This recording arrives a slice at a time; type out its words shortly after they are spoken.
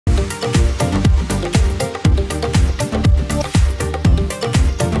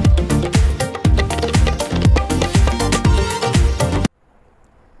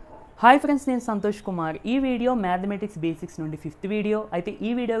Hi friends, నేను సంతోష్ కుమార్. ఈ video mathematics basics నుండి 5th వీడియో. అయితే ఈ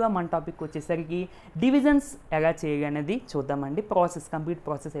వీడియోలో మన టాపిక్ వచ్చేసరికి డివిజన్స్ ఎలా చేయగలనేది చూద్దామండి. కంప్లీట్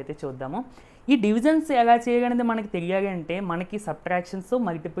ప్రాసెస్ అయితే చూద్దాము. ఈ డివిజన్స్ ఎలా చేయగలనేది మనకి తెలియాలి అంటే మనకి సబ్ట్రాక్షన్స్,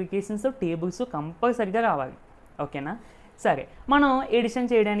 మల్టిప్లికేషన్స్, టేబుల్స్ కంపల్సరీగా రావాలి. ఓకేనా? సరే, మనం ఎడిషన్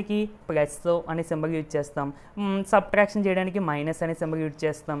చేయడానికి ప్లస్ అనే సింబల్ యూజ్ చేస్తాం, సబ్ట్రాక్షన్ చేయడానికి మైనస్ అనే సింబల్ యూజ్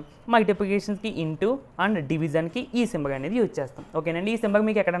చేస్తాం, మల్టిప్లికేషన్స్కి ఇంటూ అండ్ డివిజన్కి ఈ సింబల్ అనేది యూజ్ చేస్తాం. ఓకేనండి? ఈ సింబల్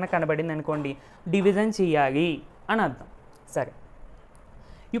మీకు ఎక్కడైనా కనబడింది అనుకోండి, డివిజన్ చేయాలి అని అర్థం. సరే,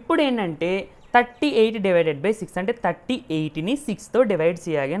 ఇప్పుడు ఏంటంటే 38 డివైడెడ్ బై 6 అంటే 38ని 6తో డివైడ్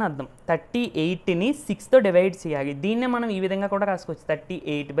చేయాలి అని అర్థం. 38ని 6తో డివైడ్ చేయాలి. దీన్నే మనం ఈ విధంగా కూడా రాసుకోవచ్చు,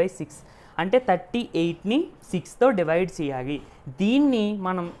 38/6 అంటే 38ని 6తో డివైడ్ చేయాలి. దీన్ని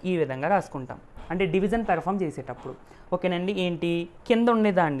మనం ఈ విధంగా రాసుకుంటాం అంటే డివిజన్ పెర్ఫామ్ చేసేటప్పుడు. ఓకేనండి? ఏంటి కింద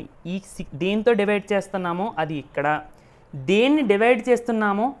ఉండేదాన్ని దేంతో డివైడ్ చేస్తున్నామో అది ఇక్కడ, దేన్ని డివైడ్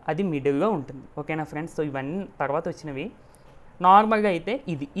చేస్తున్నామో అది మిడిల్లో ఉంటుంది. ఓకేనా ఫ్రెండ్స్? సో ఇవన్నీ తర్వాత వచ్చినవి. నార్మల్గా అయితే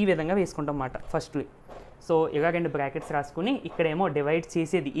ఇది ఈ విధంగా వేసుకుంటాం అన్నమాట ఫస్ట్లో. సో ఇలా 2 బ్రాకెట్స్ రాసుకుని ఇక్కడేమో డివైడ్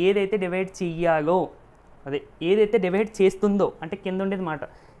చేసేది ఏదైతే డివైడ్ చెయ్యాలో, అదే ఏదైతే డివైడ్ చేస్తుందో అంటే కింద ఉండేది మాట,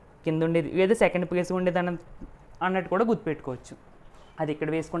 కింద ఉండేది లేదా సెకండ్ ప్లేస్ ఉండేది అన్నట్టు కూడా గుర్తుపెట్టుకోవచ్చు. అది ఇక్కడ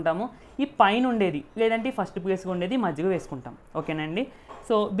వేసుకుంటాము. ఈ పైన ఉండేది లేదంటే ఫస్ట్ ప్లేస్గా ఉండేది మధ్యలో వేసుకుంటాం. ఓకేనండి?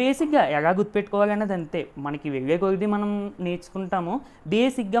 సో బేసిక్గా ఎలా గుర్తుపెట్టుకోవాలన్నది అంతే, మనకి వెళ్ళే కొద్ది మనం నేర్చుకుంటాము.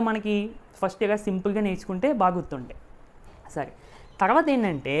 బేసిక్గా మనకి ఫస్ట్ ఇలా సింపుల్గా నేర్చుకుంటే బాగా గుర్తుండే. సరే, తర్వాత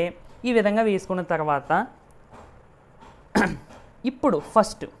ఏంటంటే ఈ విధంగా వేసుకున్న తర్వాత ఇప్పుడు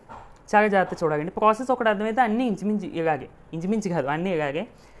ఫస్ట్ చాలా జాగ్రత్త చూడాలండి. ప్రాసెస్ ఒకటి అర్థమైతే అన్నీ ఇంచుమించు కాదు అన్నీ ఇలాగే.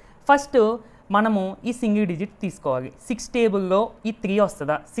 ఫస్ట్ మనము ఈ సింగిల్ డిజిట్ తీసుకోవాలి. 6 టేబుల్లో ఈ 3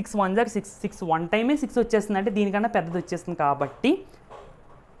 వస్తుందా? 6 1 = 6, 6 1 టైమే 6 వచ్చేస్తుంది అంటే దీనికన్నా పెద్దది వచ్చేస్తుంది కాబట్టి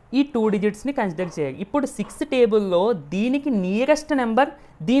ఈ 2 డిజిట్స్ని కన్సిడర్ చేయాలి. ఇప్పుడు 6 టేబుల్లో దీనికి నియరెస్ట్ నెంబర్,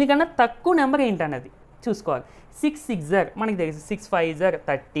 దీనికన్నా తక్కువ నెంబర్ ఏంటన్నది చూసుకోవాలి. 6 6 మనకి తెలుసు, 6 5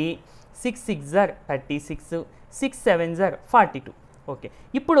 30, 6 6 36, 6 7 42. ఓకే,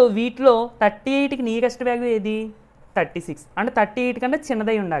 ఇప్పుడు వీటిలో 38కి నియరెస్ట్ వాల్యూ ఏది? 36 అంటే 38 కన్నా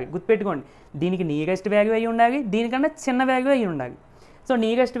చిన్నదై ఉండాలి. గుర్తుపెట్టుకోండి, దీనికి నియరెస్ట్ వాల్యూ అయి ఉండాలి, దీనికన్నా చిన్న వాల్యూ అయి ఉండాలి. సో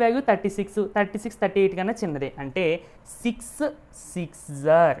నియరెస్ట్ వాల్యూ 36, 38 కన్నా చిన్నదే అంటే 6 6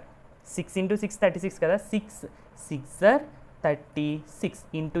 × 6 36 కదా, 6 6 36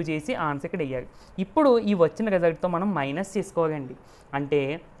 ఇంటూ చేసి ఆన్సర్ ఇక్కడ వేయాలి. ఇప్పుడు ఈ వచ్చిన రిజల్ట్తో మనం మైనస్ చేసుకోవాలండి. అంటే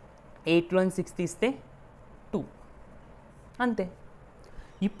 8లోని 6 తీస్తే 2 అంతే.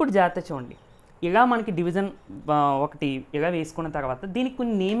 ఇప్పుడు జాగ్రత్త చూడండి, ఇలా మనకి డివిజన్ ఒకటి ఇలా వేసుకున్న తర్వాత దీనికి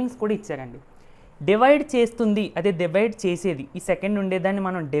కొన్ని నేమింగ్స్ కూడా ఇచ్చారండి. డివైడ్ చేస్తుంది, అదే డివైడ్ చేసేది, ఈ సెకండ్ ఉండేదాన్ని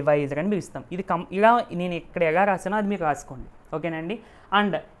మనం డివైజర్ అని పిలుస్తాం. ఇది ఇలా నేను ఇక్కడ ఎలా రాసానో అది మీరు రాసుకోండి. ఓకేనండి?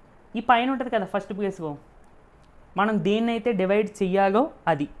 అండ్ ఈ పైన ఉంటుంది కదా ఫస్ట్ ప్లేస్లో, మనం దేన్నైతే డివైడ్ చెయ్యాలో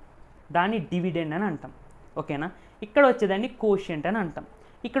అది, దాన్ని డివిడెండ్ అని అంటాం. ఓకేనా? ఇక్కడ వచ్చేదాన్ని కోషియంట్ అని అంటాం,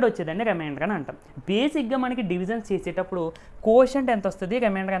 ఇక్కడ వచ్చేదాన్ని రిమైండర్ అని అంటాం. బేసిక్గా మనకి డివిజన్స్ చేసేటప్పుడు కోషియంట్ ఎంత వస్తుంది,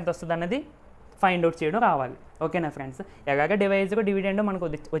 రిమైండర్ ఎంత వస్తుంది అన్నది ఫైండ్ అవుట్ చేయడం రావాలి. ఓకేనా ఫ్రెండ్స్? ఎలాగ డివైజర్ డివిడెండ్ మనకు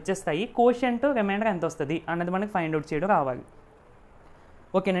వచ్చేస్తాయి, కోషియంట్ రిమైండర్ ఎంత వస్తుంది అన్నది మనకి ఫైండ్ అవుట్ చేయడం రావాలి.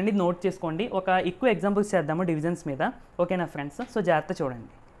 ఓకేనండి? నోట్ చేసుకోండి. ఒక ఎక్కువ ఎగ్జాంపుల్స్ చేద్దాము డివిజన్స్ మీద. ఓకేనా ఫ్రెండ్స్? సో జాగ్రత్త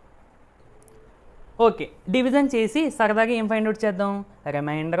చూడండి. ఓకే, డివిజన్ చేసి సరదాగా ఏం ఫైండ్ అవుట్ చేద్దాం?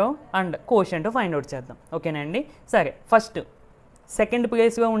 Reminder and quotient find out చేద్దాం. ఓకేనండి? సరే, ఫస్ట్ సెకండ్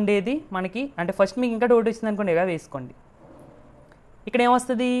ప్లేస్లో ఉండేది మనకి, అంటే ఫస్ట్ మీకు ఇంకా డౌట్ వచ్చింది అనుకోండి ఇలా వేసుకోండి. ఇక్కడ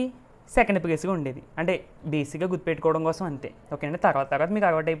ఏమొస్తుంది? సెకండ్ ప్లేస్గా ఉండేది, అంటే బేసిక్గా గుర్తుపెట్టుకోవడం కోసం అంతే. ఓకేనండి? తర్వాత మీకు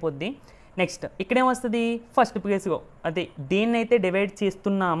అలవాటు అయిపోద్ది. నెక్స్ట్ ఇక్కడ ఏమొస్తుంది? ఫస్ట్ ప్లేస్లో, అదే దేన్నైతే డివైడ్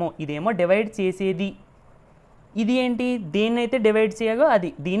చేస్తున్నామో, ఇదేమో డివైడ్ చేసేది, ఇది ఏంటి? దేన్నైతే డివైడ్ చేయాలో అది,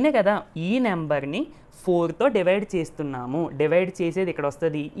 దీన్నే కదా. ఈ నెంబర్ని 4తో డివైడ్ చేస్తున్నాము, డివైడ్ చేసేది ఇక్కడ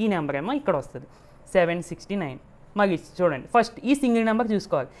వస్తుంది, ఈ నెంబర్ ఏమో ఇక్కడ వస్తుంది 769. మళ్ళీ చూడండి, ఫస్ట్ ఈ సింగిల్ నెంబర్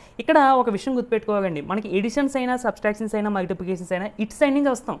చూసుకోవాలి. ఇక్కడ ఒక విషయం గుర్తుపెట్టుకోవాలండి, మనకి ఎడిషన్స్ అయినా సబ్స్ట్రాక్షన్స్ అయినా మల్టిప్లికేషన్స్ అయినా ఇటు సైడ్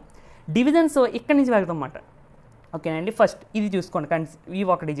నుంచి వస్తాం, డివిజన్స్ ఇక్కడి నుంచి వెళ్తాం అన్నమాట. ఓకేనండి? ఫస్ట్ ఇది చూసుకోండి, ఈ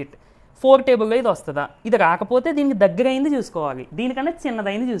ఒక డిజిట్ 4 టేబుల్లో ఇది వస్తుందా? ఇది రాకపోతే దీనికి దగ్గర అయింది చూసుకోవాలి, దీనికన్నా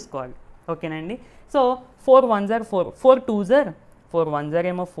చిన్నదైంది చూసుకోవాలి. ఓకేనండి? సో 4 1 = 4, 4 2 = 4 1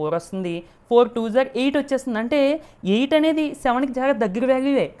 ఏమో 4 వస్తుంది, 4 2 = 8 వచ్చేస్తుంది. అంటే 8 అనేది 7కి చాలా దగ్గర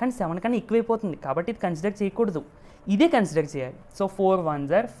వాల్యూవే, కానీ 7 కన్నా ఎక్కువైపోతుంది కాబట్టి ఇది కన్సిడర్ చేయకూడదు, ఇదే కన్సిడర్ చేయాలి. సో 4 1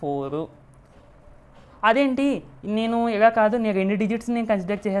 = 4. అదేంటి నేను ఇలా కాదు, నేను 2 డిజిట్స్ నేను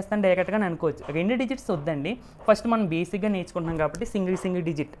కన్సిడర్ చేసేస్తాను డైరెక్ట్గా అని అనుకోవచ్చు. 2 డిజిట్స్ వద్దండి, ఫస్ట్ మనం బేసిక్గా నేర్చుకుంటున్నాం కాబట్టి సింగిల్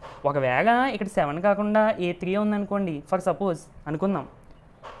డిజిట్. ఒకవేళ ఇక్కడ 7 కాకుండా A3 ఉందనుకోండి, ఫర్ సపోజ్ అనుకుందాం,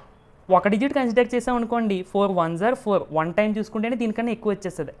 ఒక డిజిట్ కన్సిడర్ చేసాం అనుకోండి, 4 1 = 4, 1 టైం చూసుకుంటేనే దీనికన్నా ఎక్కువ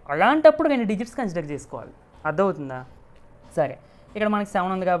వచ్చేస్తుంది. అలాంటప్పుడు 2 డిజిట్స్ కన్సిడర్ చేసుకోవాలి. అర్థమవుతుందా? సరే, ఇక్కడ మనకి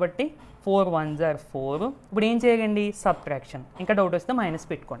 7 ఉంది కాబట్టి 4 1s are 4. ఇప్పుడు ఏం చేయండి సబ్ట్రాక్షన్, ఇంకా డౌట్ వస్తే మైనస్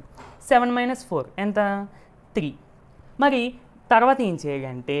పెట్టుకోండి. 7 - 4 ఎంత 3. మరి తర్వాత ఏం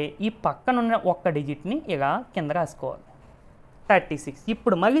చేయాలంటే ఈ పక్కన ఉన్న ఒక్క డిజిట్ని ఇలా కింద రాసుకోవాలి 36.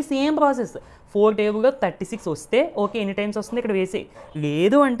 ఇప్పుడు మళ్ళీ సేమ్ ప్రాసెస్ 4 టేబుల్లో 36 వస్తే ఓకే ఎన్ని టైమ్స్ వస్తుంది ఇక్కడ వేసే,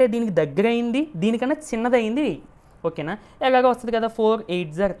 లేదు అంటే దీనికి దగ్గర అయింది దీనికన్నా చిన్నదయింది ఓకేనా. ఎలాగ వస్తుంది కదా 4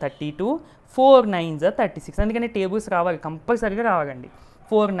 8s are 32, 4 9s are 36. అందుకని టేబుల్స్ రావాలి కంపల్సరీగా రావాలండి.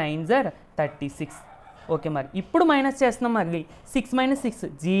 4 9s are 36 ఓకే. మరి ఇప్పుడు మైనస్ చేస్తున్నాం మళ్ళీ 6 - 6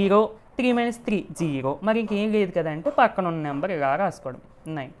 0, 3 - 3 0. మరి ఇంకేం లేదు కదా అంటే పక్కన ఉన్న నెంబర్ ఇలా రాసుకోవడం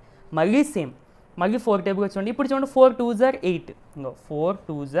 9. మళ్ళీ సేమ్ మళ్ళీ 4 టేబుల్ చూడండి. ఇప్పుడు చూడండి 4 2s are 8, ఇంకో 4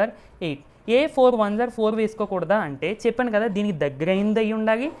 2s are 8. 4 1s are 4 వేసుకోకూడదా అంటే చెప్పాను కదా దీనికి దగ్గరైనది అయి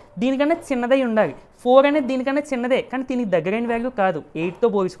ఉండాలి దీనికన్నా చిన్నదై ఉండాలి. 4 అనేది దీనికన్నా చిన్నదే కానీ దీనికి దగ్గరైన వాల్యూ కాదు 8తో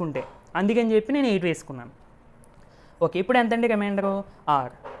పోల్చుకుంటే, అందుకని చెప్పి నేను 8 వేసుకున్నాను ఓకే. ఇప్పుడు ఎంత అండి రిమైండరు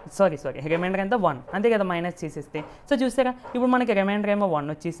సారీ రిమైండర్ ఎంత 1 అంతే కదా మైనస్ చేసేస్తే. సో చూసారా ఇప్పుడు మనకి రిమైండర్ ఏమో 1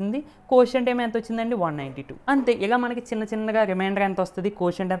 వచ్చేసింది, కోషెంట్ ఏమో ఎంత వచ్చిందండి 192 అంతే. ఇలా మనకి చిన్నగా రిమైండర్ ఎంత వస్తుంది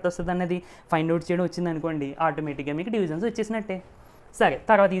కోషెంట్ ఎంత వస్తుంది అన్నది ఫైండ్ అవుట్ చేయడం వచ్చింది అనుకోండి ఆటోమేటిక్గా మీకు డివిజన్స్ వచ్చేసినట్టే. సరే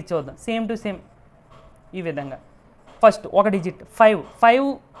తర్వాత ఇది చూద్దాం సేమ్ టు సేమ్ ఈ విధంగా. ఫస్ట్ ఒక డిజిట్ 5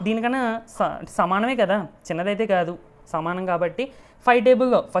 దీనికన్నా సమానమే కదా చిన్నదైతే కాదు సమానం కాబట్టి 5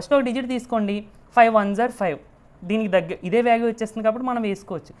 టేబుల్లో ఫస్ట్ ఒక డిజిట్ తీసుకోండి 5 1s are 5. దీనికి దగ్గర ఇదే వాల్యూ వచ్చేస్తుంది కాబట్టి మనం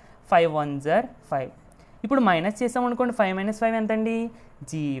వేసుకోవచ్చు 5 1s are 5. ఇప్పుడు మైనస్ చేసామనుకోండి 5 - 5 ఎంత అండి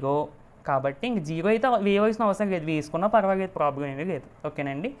 0 కాబట్టి ఇంక 0 అయితే వేయవలసిన అవసరం లేదు, వేసుకున్నా పర్వాలేదు ప్రాబ్లం ఏమీ లేదు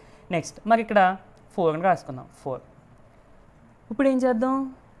ఓకేనండి. నెక్స్ట్ మరి ఇక్కడ 4 రాసుకుందాం 4. ఇప్పుడు ఏం చేద్దాం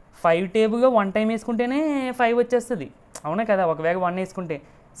 5 టేబుల్లో 1 టైం వేసుకుంటేనే 5 వచ్చేస్తుంది అవునా కదా, ఒకవేళ 1 వేసుకుంటే.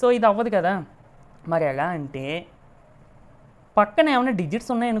 సో ఇది అవ్వదు కదా, మరి ఎలా అంటే పక్కన ఏమైనా డిజిట్స్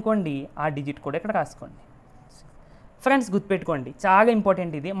ఉన్నాయనుకోండి ఆ డిజిట్ కూడా ఇక్కడ రాసుకోండి. ఫ్రెండ్స్ గుర్తుపెట్టుకోండి చాలా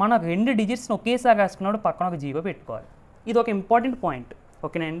ఇంపార్టెంట్ ఇది, మనం 2 డిజిట్స్ని ఒకేసారి రాసుకున్నప్పుడు పక్కన ఒక 0 పెట్టుకోవాలి. ఇది ఒక ఇంపార్టెంట్ పాయింట్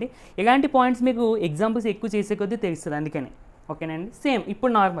ఓకేనండి. ఇలాంటి పాయింట్స్ మీకు ఎగ్జాంపుల్స్ ఎక్కువ చేసే కొద్దీ తెలుస్తుంది అందుకని ఓకేనండి. సేమ్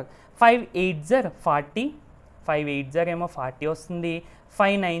ఇప్పుడు normal 5 8s are 40, 5 8s are ఏమో 40 వస్తుంది,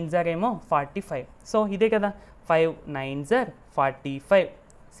 5 9s are ఏమో 45. సో ఇదే కదా 5 9s are 45.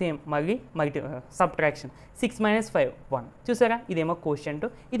 సేమ్ మళ్ళీ సబ్ట్రాక్షన్ 6 - 5 1 చూసారా, ఇదేమో కోషెంట్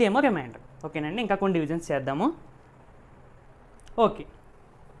ఇదేమో రిమైండర్ ఓకేనండి. ఇంకా కొన్ని డివిజన్స్ చేద్దాము ఓకే.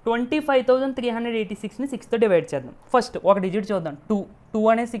 25,386ని 6తో డివైడ్ చేద్దాం. ఫస్ట్ ఒక డిజిట్ చూద్దాం 2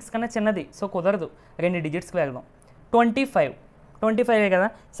 అనేది 6 కన్నా చిన్నది సో కుదరదు 2 డిజిట్స్కి వెళ్దాం. 25 కదా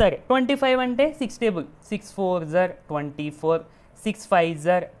సరే 25 అంటే 6 table 6 4s are 24, 6 5s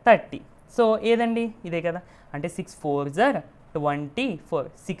are 30. So ఏదండి ఇదే కదా అంటే 6 4s are 24.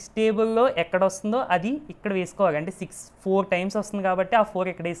 6 టేబుల్లో ఎక్కడ వస్తుందో అది ఇక్కడ వేసుకోవాలి అంటే 6 4 టైమ్స్ వస్తుంది కాబట్టి ఆ 4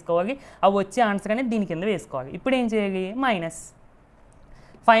 ఎక్కడ వేసుకోవాలి, అవి వచ్చే ఆన్సర్ అనేది దీని కింద వేసుకోవాలి. ఇప్పుడు ఏం చేయాలి మైనస్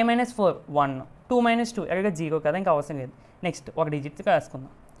 5 - 4 1, 2 - 2 ఎలాగ 0 కదా ఇంకా అవసరం లేదు. నెక్స్ట్ ఒక డిజిట్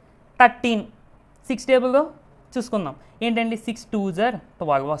రాసుకుందాం 13. 6 టేబుల్లో చూసుకుందాం ఏంటండి 6 2s are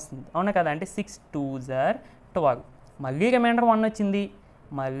 12 వస్తుంది అవునా కదా అంటే 6 2s are 12. మళ్ళీ రిమైండర్ 1 వచ్చింది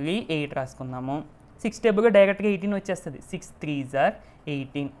మళ్ళీ 8 రాసుకుందాము. 6 టేబుల్గా డైరెక్ట్గా 18 వచ్చేస్తుంది 6 3s are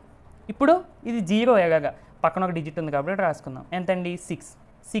 18. ఇప్పుడు ఇది 0 ఎలాగా పక్కన ఒక డిజిట్ ఉంది కాబట్టి రాసుకుందాం ఎంతండి 6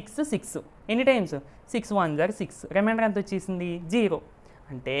 ఎన్ని టైమ్స్ 6 1s are 6. రిమైండర్ ఎంత వచ్చేసింది 0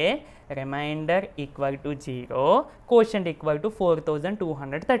 అంటే reminder equal to 0, quotient equal to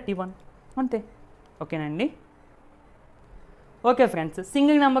 4231 అంతే ఓకేనండి. ఓకే ఫ్రెండ్స్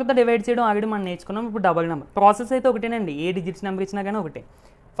సింగిల్ నెంబర్తో డివైడ్ చేయడం ఆల్రెడీ మనం నేర్చుకున్నాం. ఇప్పుడు డబుల్ నెంబర్ ప్రాసెస్ అయితే ఒకటేనండి, ఏ డిజిట్స్ నెంబర్ ఇచ్చినా కానీ ఒకటే.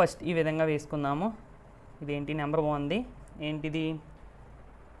 ఫస్ట్ ఈ విధంగా వేసుకుందాము. ఇదేంటి నెంబర్ బాగుంది ఏంటిది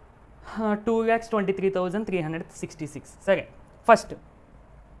 2,23,366. సరే ఫస్ట్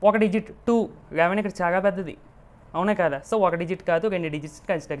ఒక డిజిట్ 2 11 ఇక్కడ చాలా పెద్దది అవునా కదా, సో ఒక డిజిట్ కాదు 2 డిజిట్స్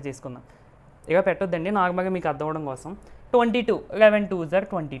కన్సిడర్ చేసుకుందాం. ఇక పెట్టొద్దండి నార్మల్గా మీకు అర్థం అవ్వడం కోసం. 22 11 2s are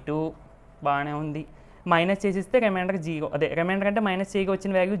 22 బాగానే ఉంది. మైనస్ చేసిస్తే రిమైండర్ 0, అదే రిమైండర్ అంటే మైనస్ చేయగా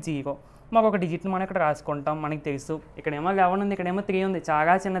వచ్చిన వాల్యూ 0. మాకు ఒక డిజిట్ని మనం ఇక్కడ రాసుకుంటాం మనకి తెలుసు. ఇక్కడేమో 11 ఉంది ఇక్కడేమో 3 ఉంది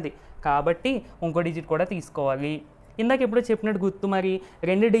చాలా చిన్నది కాబట్టి ఇంకో డిజిట్ కూడా తీసుకోవాలి. ఇందాక ఎప్పుడో చెప్పినట్టు గుర్తు మరి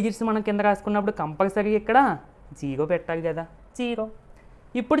 2 డిజిట్స్ మనం కింద రాసుకున్నప్పుడు కంపల్సరీ ఇక్కడ 0 పెట్టాలి కదా 0.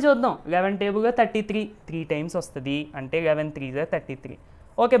 ఇప్పుడు చూద్దాం 11 టేబుల్గా 33 3 టైమ్స్ వస్తుంది అంటే 11 3s are 33.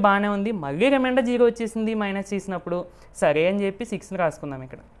 ఓకే బాగానే ఉంది. మళ్ళీ రిమైండర్ 0 వచ్చేసింది మైనస్ చేసినప్పుడు. సరే అని చెప్పి 6ని రాసుకుందాం.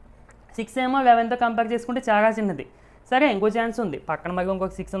 ఇక్కడ 6 ఏమో 11తో కంపేర్ చేసుకుంటే చాలా చిన్నది. సరే ఇంకో ఛాన్స్ ఉంది పక్కన మళ్ళీ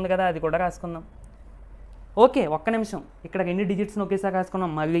ఇంకొక 6 ఉంది కదా అది కూడా రాసుకుందాం. ఓకే ఒక్క నిమిషం ఇక్కడ 2 డిజిట్స్ని ఒకేసారి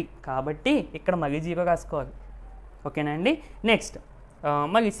రాసుకున్నాం మళ్ళీ కాబట్టి ఇక్కడ మళ్ళీ 0 రాసుకోవాలి ఓకేనా అండి. నెక్స్ట్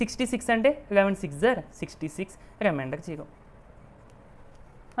మళ్ళీ 66 అంటే 11 6s are 66 రిమైండర్ 0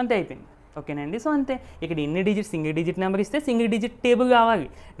 అంతే అయిపోయింది. ఓకేనండి. సో అంతే, ఇక్కడ ఎన్ని డిజిట్ సింగిల్ డిజిట్ నెంబర్ ఇస్తే సింగిల్ డిజిట్ టేబుల్ కావాలి,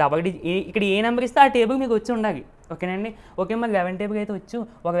 డబల్ డిజిట్ ఇక్కడ ఏ నెంబర్ ఇస్తే ఆ టేబుల్ మీకు వచ్చి ఉండాలి. ఓకేనండి. ఓకే, మరి 11 టేబుల్ అయితే వచ్చు,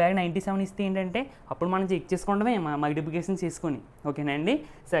 ఒకవేళ 97 ఇస్తే ఏంటంటే అప్పుడు మనం చెక్ చేసుకోవడమే మల్టిప్లికేషన్ చేసుకొని. ఓకేనండి.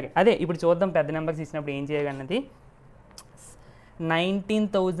 సరే, అదే ఇప్పుడు చూద్దాం పెద్ద నెంబర్స్ ఇచ్చినప్పుడు ఏం చేయాలన్నది.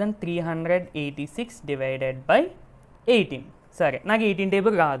 19,386 డివైడెడ్ బై 18. సరే, నాకు 18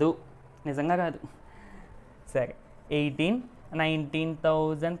 టేబుల్ రాదు, నిజంగా రాదు. సరే,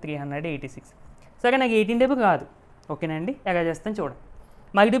 19,386. సరే, నాకు 18 టేబుల్ రాదు. ఓకేనండి. ఎలా చేస్తాను చూడండి.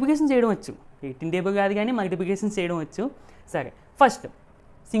 మల్టిప్లికేషన్ చేయడం వచ్చు, 18 టేబుల్ కాదు కానీ మల్టిప్లికేషన్ చేయడం వచ్చు. సరే, ఫస్ట్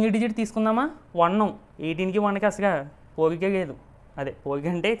సింగిల్ డిజిట్ తీసుకుందామా. 1, 18కి 1కి అసలు పోలికే లేదు, అదే పోలిక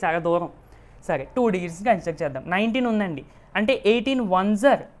అంటే చాలా దూరం. సరే, 2 డిజిట్స్కి కన్సిడర్ చేద్దాం. 19 ఉందండి, అంటే 18 1s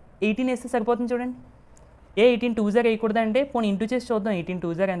 18 వేస్తే సరిపోతుంది చూడండి. 18 2s వేయకూడదంటే పోనీ ఇంటూ చేసి చూద్దాం. 18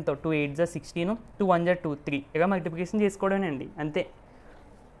 2s ఎంతో, 2 8s 16, 2 1s 2 3, ఇలా మల్టిప్లికేషన్ చేసుకోవడమేనండి, అంతే.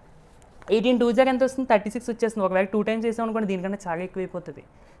 18 2s ఎంత వస్తుంది, 36 వచ్చేస్తుంది. ఒకవేళ 2 టైమ్స్ చేసాం అనుకోండి దీనికన్నా చాలా ఎక్కువ అయిపోతుంది.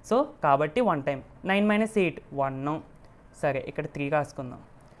 సో కాబట్టి 1 టైం. 9 - 8 1. సరే, ఇక్కడ 3 రాసుకుందాం.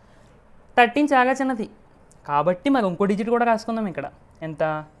 13 చాలా చిన్నది కాబట్టి మరి ఇంకో డిజిట్ కూడా రాసుకుందాం. ఇక్కడ ఎంత,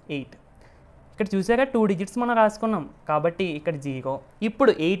 8. ఇక్కడ చూసారా 2 డిజిట్స్ మనం రాసుకున్నాం కాబట్టి ఇక్కడ 0.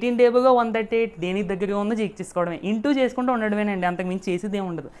 ఇప్పుడు 18 టేబుల్గా 138 దేనికి దగ్గరగా ఉందో చెక్ చేసుకోవడమే, ఇంటూ చేసుకుంటూ ఉండడమేనండి, అంతకుమించి చేసేది ఏమి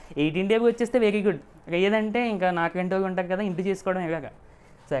ఉండదు. 18 టేబుల్ వచ్చేస్తే వెరీ గుడ్, లేదంటే ఇంకా నాకు 2 రోజులు ఉంటారు కదా, ఇంటూ చేసుకోవడం ఎలాగా.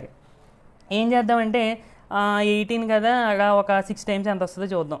 సరే, ఏం చేద్దామంటే 18 కదా, అలా ఒక 6 టైమ్స్ ఎంత వస్తుందో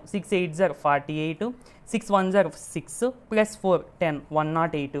చూద్దాం. 6 8s 48, 6 1s 6 + 4 10,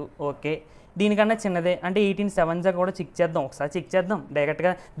 108. ఓకే, దీనికన్నా చిన్నదే అంటే 18 7s కూడా చెక్ చేద్దాం. ఒకసారి చెక్ చేద్దాం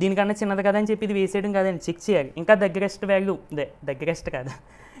డైరెక్ట్గా, దీనికన్నా చిన్నది కదా అని చెప్పి ఇది వేసేయడం కాదండి, చెక్ చేయాలి. ఇంకా దగ్గరెస్ట్ వాల్యూ, దగ్గరెస్ట్ కాదు,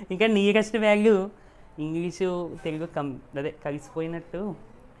 ఇంకా నియరెస్ట్ వాల్యూ, ఇంగ్లీషు తెలుగు అదే కలిసిపోయినట్టు,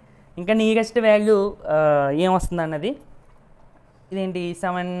 ఇంకా నియరెస్ట్ వాల్యూ ఏమొస్తుంది అన్నది. ఇదేంటి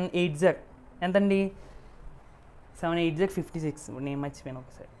 7 8s ఎంతండి, 7 8s 56. నేను మర్చిపోయాను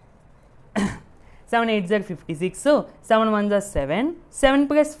ఒకసారి. 7 8s 56, 7 1s 7, 7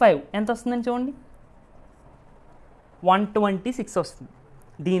 + 5 ఎంత వస్తుందని చూడండి, 126 వస్తుంది.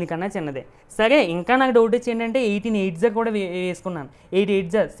 దీనికన్నా చిన్నదే. సరే, ఇంకా నాకు డౌట్ వచ్చి ఏంటంటే 18 8s కూడా వేసుకున్నాను. 8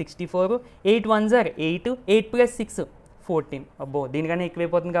 8s 64, 8 1s 8, 8 + 6 14. అబ్బో, దీనికన్నా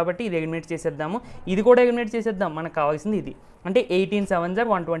ఎక్కువైపోతుంది కాబట్టి ఇది ఎలిమినేట్ చేసేద్దాము. ఇది కూడా ఎలిమినేట్ చేసేద్దాం, మనకు కావాల్సింది ఇది. అంటే 18 7s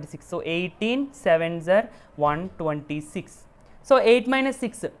 126. So 18 7s 126. సో 8 -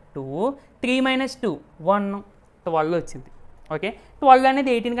 6 2, 3 - 2 1, 12 వచ్చింది. ఓకే, 12 అనేది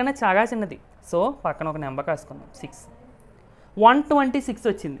 18 కన్నా చాలా చిన్నది. సో పక్కన ఒక నెంబర్ రాసుకుందాం, 6. 126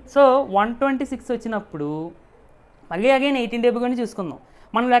 వచ్చింది. సో 126 వచ్చినప్పుడు మళ్ళీ అగైన్ 18 టేబుల్ కానీ చూసుకుందాం.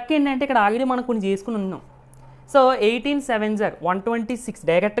 మన లెక్క ఏంటంటే ఇక్కడ ఆల్రెడీ మనం కొన్ని చేసుకుని ఉన్నాం. సో 18 7s 126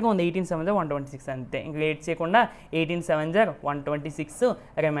 డైరెక్ట్గా ఉంది, 18 7s 126 అంతే. ఇంక లేట్ చేయకుండా 18 7s 126,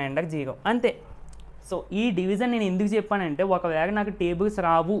 రిమైండర్ 0 అంతే. సో ఈ డివిజన్ నేను ఎందుకు చెప్పానంటే ఒకవేళ నాకు టేబుల్స్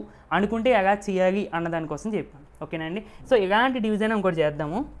రావు అనుకుంటే ఎలా చేయాలి అన్న దానికోసం చెప్పాను. ఓకేనండి. సో ఇలాంటి డివిజన్ ఇంకోటి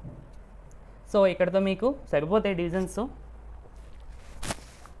చేద్దాము. సో ఇక్కడతో మీకు సరిపోతాయి డివిజన్స్.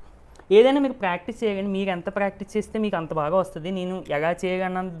 ఏదైనా మీరు ప్రాక్టీస్ చేయాలని, మీరు ఎంత ప్రాక్టీస్ చేస్తే మీకు అంత బాగా వస్తుంది. నేను ఎలా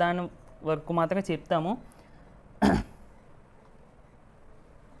చేయగలన్న దాని వరకు మాత్రమే చెప్తాము.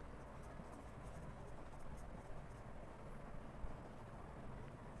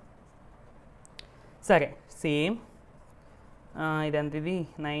 సరే, సేమ్ ఇదంత, ఇది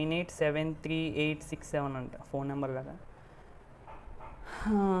 98738667 అంట ఫోన్ నెంబర్ కదా.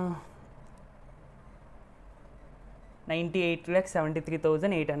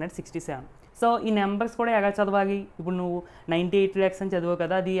 98,73,867. సో ఈ నెంబర్స్ కూడా ఎలా చదవాలి, ఇప్పుడు నువ్వు 98 lakhs అని చదువు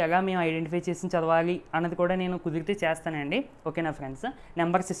కదా, అది ఎలా మేము ఐడెంటిఫై చేసి చదవాలి అన్నది కూడా నేను కుదిరితే చేస్తానండి. ఓకేనా ఫ్రెండ్స్.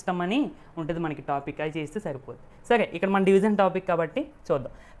 నెంబర్ సిస్టమ్ అని ఉంటుంది మనకి టాపిక్, అది చేస్తే సరిపోతుంది. సరే, ఇక్కడ మన డివిజన్ టాపిక్ కాబట్టి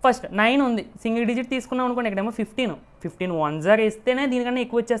చూద్దాం. ఫస్ట్ 9 ఉంది, సింగిల్ డిజిట్ తీసుకున్నాం అనుకోండి. ఇక్కడేమో 15 1s వేస్తేనే దీనికన్నా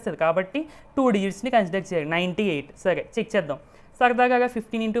ఎక్కువ వచ్చేస్తుంది కాబట్టి 2 digitsని కన్సిడర్ చేయాలి. 98. సరే, చెక్ చేద్దాం. సరదాగా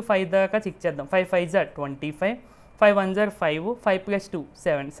 15 × 5 దాకా చెక్ చేద్దాం. 5 5s 25, 5 1s 5, 5 + 2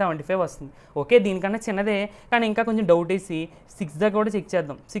 7, 75 వస్తుంది. ఓకే, దీనికన్నా చిన్నదే కానీ ఇంకా కొంచెం డౌట్ వేసి 6 దగ్గర కూడా చెక్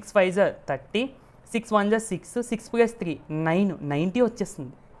చేద్దాం. 6 5s 30, 6 1s 6, 6 + 3 9, 90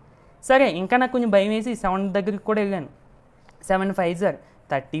 వచ్చేస్తుంది. సరే, ఇంకా నాకు కొంచెం భయం వేసి 7 దగ్గరికి కూడా వెళ్ళాను. 7 5s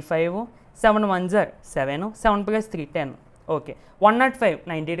 35, 7 1s 7, 7 + 3 10. ఓకే, 105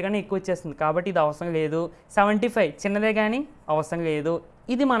 98 కన్నా ఎక్కువ వచ్చేస్తుంది కాబట్టి ఇది అవసరం లేదు. 75 చిన్నదే కానీ అవసరం లేదు,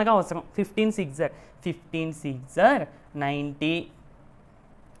 ఇది మనకు అవసరం. 15 6s 90.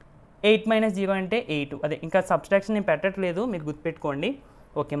 8 - 0 అంటే 8. అదే, ఇంకా సబ్స్ట్రాక్షన్ నేను పెట్టట్లేదు, మీరు గుర్తుపెట్టుకోండి.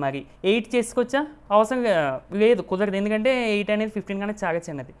 ఓకే, మరి 8 చేసుకోవచ్చా? అవసరం లేదు, కుదరదు. ఎందుకంటే 8 అనేది 15 కన్నా చాలా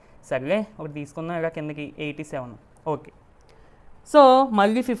చిన్నది. సర్లే, ఒకటి తీసుకుందాం ఇలా కిందకి. 87. ఓకే, సో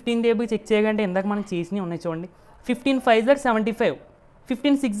మళ్ళీ 15 టేబుల్ చెక్ చేయాలంటే ఇందాక మనం చేసినవి ఉన్నాయి చూడండి. 15 5 జర్ 75,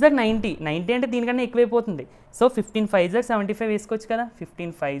 15 6 జర్ 90, 90 అంటే దీనికన్నా ఎక్కువైపోతుంది. సో 15 5 జర్ 75 వేసుకోవచ్చు కదా.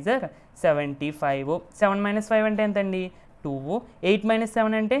 15 5 జర్ 75, 7 మైనస్ 5 అంటే ఎంతండి 2, 8 మైనస్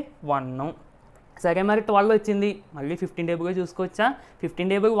 7 అంటే 1. సరే మరి 12 వచ్చింది, మళ్ళీ 15 టేబుల్గా చూసుకోవచ్చా? 15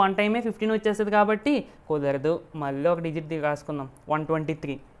 టేబుల్ 1 టైమే 15 వచ్చేస్తుంది కాబట్టి కుదరదు. మళ్ళీ ఒక డిజిట్ రాసుకుందాం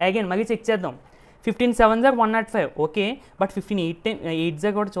 123. అగైన్ మళ్ళీ చెక్ చేద్దాం. 15 7 జర్ 105, ఓకే. బట్ 15 8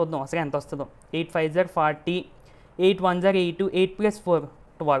 జర్ కూడా చూద్దాం అసలు ఎంత వస్తుందో. 8 5 జర్ 40, 8 1 జర్ 8, 8 + 4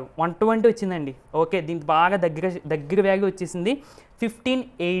 12, 120 వచ్చిందండి. ఓకే, దీనికి బాగా దగ్గర వాల్యూ వచ్చేసింది. 15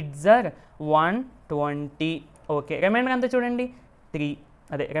 8 జర్ 120. ఓకే, రిమైండర్ అంతా చూడండి 3.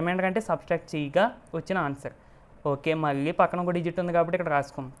 అదే రిమైండర్ అంటే సబ్స్ట్రాక్ట్ చేయగా వచ్చిన ఆన్సర్. ఓకే, మళ్ళీ పక్కన ఒక డిజిట్ ఉంది కాబట్టి ఇక్కడ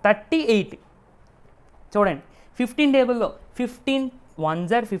రాసుకోం 38. చూడండి 15 టేబుల్లో 15 1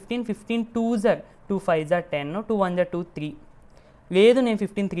 జర్ 15, 15 2 జర్ 2 5 జర్ 10, 2 1 జర్ 2 3. లేదు నేను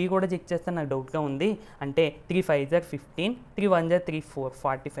 15 3 కూడా చెక్ చేస్తాను, నాకు డౌట్గా ఉంది. అంటే 3 5 జర్ 15, 3 1 జర్ 3 4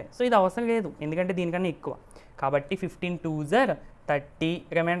 45. సో ఇది అవసరం లేదు ఎందుకంటే దీనికన్నా ఎక్కువ కాబట్టి 15 2 జర్ 30.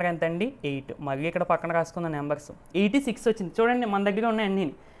 రిమైండర్ ఎంత అండి 8. మళ్ళీ ఇక్కడ పక్కన రాసుకున్న నెంబర్స్ 86 వచ్చింది. చూడండి మన దగ్గర ఉన్నాయి అన్నీ.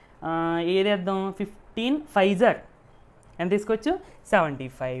 ఏదేద్దాం 15 5 జర్ ఎంత తీసుకోవచ్చు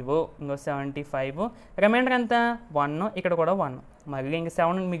 75, ఇంకో 75. రిమైండర్ ఎంత 1, ఇక్కడ కూడా 1. మళ్ళీ ఇంకా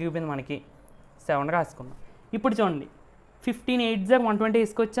 7 మిగిలిపోయింది మనకి, 7 రాసుకున్నాం. ఇప్పుడు చూడండి 15 8 జర్ 120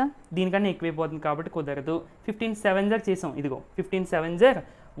 వేసుకోవచ్చా? దీనికన్నా ఎక్కువైపోతుంది కాబట్టి కుదరదు. 15 7 జర్ చేసాం, ఇదిగో 15 7 జర్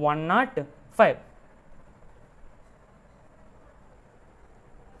 105,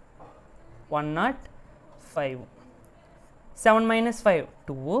 105. 7 మైనస్ 5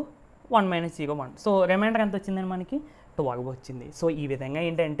 2, 1 మైనస్ 0 1. సో రిమైండర్ ఎంత వచ్చిందని మనకి 12 వచ్చింది. సో ఈ విధంగా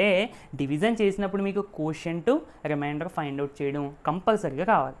ఏంటంటే డివిజన్ చేసినప్పుడు మీకు కోషెంట్ రిమైండర్ ఫైండ్ అవుట్ చేయడం కంపల్సరీగా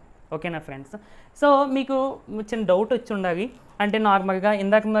కావాలి. ఓకేనా ఫ్రెండ్స్? సో మీకు చిన్న డౌట్ వచ్చి ఉండాలి. అంటే నార్మల్గా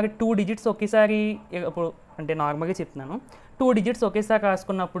ఇందాక మరి 2 డిజిట్స్ ఒకేసారి, ఇప్పుడు అంటే నార్మల్గా చెప్తున్నాను, 2 డిజిట్స్ ఒకేసారి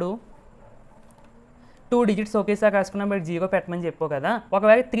రాసుకున్నప్పుడు 0 పెట్టమని చెప్పావు కదా.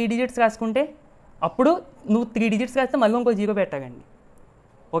 ఒకవేళ 3 డిజిట్స్ రాసుకుంటే అప్పుడు నువ్వు 3 డిజిట్స్ రాస్తే మళ్ళీ ఇంకో 0 పెట్టాలండి.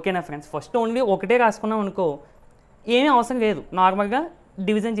 ఓకేనా ఫ్రెండ్స్? ఫస్ట్ ఓన్లీ ఒకటే రాసుకున్నావు అనుకో ఏమీ అవసరం లేదు, నార్మల్గా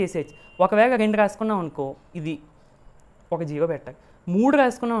డివిజన్ చేసేయచ్చు. ఒకవేళ 2 రాసుకున్నావు అనుకో ఇది ఒక 0 పెట్టాలి. 3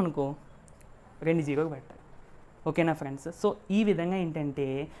 రాసుకున్నాం అనుకో 2 0 పెట్టాలి. ఓకేనా ఫ్రెండ్స్? సో ఈ విధంగా ఏంటంటే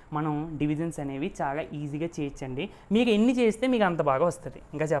మనం డివిజన్స్ అనేవి చాలా ఈజీగా చేయొచ్చండి. మీకు ఎన్ని చేస్తే మీకు అంత బాగా వస్తుంది.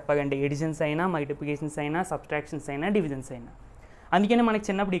 ఇంకా చెప్పాలంటే ఎడిషన్స్ అయినా, మల్టిప్లికేషన్స్ అయినా, సబ్ట్రాక్షన్స్ అయినా, డివిజన్స్ అయినా. అందుకని మనకి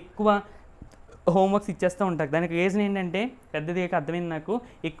చిన్నప్పుడు ఎక్కువ హోంవర్క్స్ ఇచ్చేస్తూ ఉంటారు. దానికి రీజన్ ఏంటంటే పెద్దది అర్థమైంది నాకు,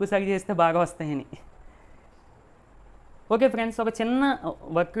 ఎక్కువసారి చేస్తే బాగా వస్తాయని. ఓకే ఫ్రెండ్స్, ఒక చిన్న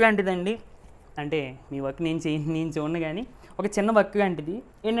వర్క్ లాంటిదండి. అంటే మీ వర్క్ నేను చూడను కానీ ఒక చిన్న వర్క్ లాంటిది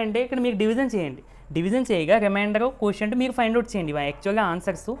ఏంటంటే ఇక్కడ మీరు డివిజన్ చేయండి. డివిజన్ చేయగా రిమైండర్ కోషెంట్ మీరు ఫైండ్ అవుట్ చేయండి. ఇవి యాక్చువల్గా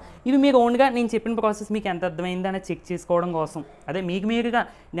ఆన్సర్స్. ఇవి మీరు ఓన్గా నేను చెప్పిన ప్రాసెస్ మీకు ఎంత అర్థమైందని చెక్ చేసుకోవడం కోసం, అదే మీకు మీరుగా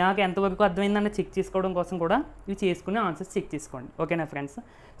నాకు ఎంతవరకు అర్థమైందని చెక్ చేసుకోవడం కోసం కూడా ఇవి చేసుకుని ఆన్సర్స్ చెక్ చేసుకోండి. ఓకేనా ఫ్రెండ్స్?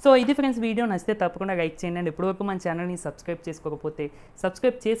 సో ఇది ఫ్రెండ్స్, వీడియో నచ్చితే తప్పకుండా లైక్ చేయండి. అండ్ ఇప్పటివరకు మన ఛానల్ని సబ్స్క్రైబ్ చేసుకోకపోతే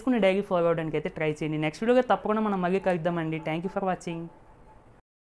సబ్స్క్రైబ్ చేసుకుని డైలీ ఫాలో అవడానికి అయితే ట్రై చేయండి. నెక్స్ట్ వీడియోగా తప్పకుండా మనం మళ్ళీ కలుద్దామండి. Thank you for watching.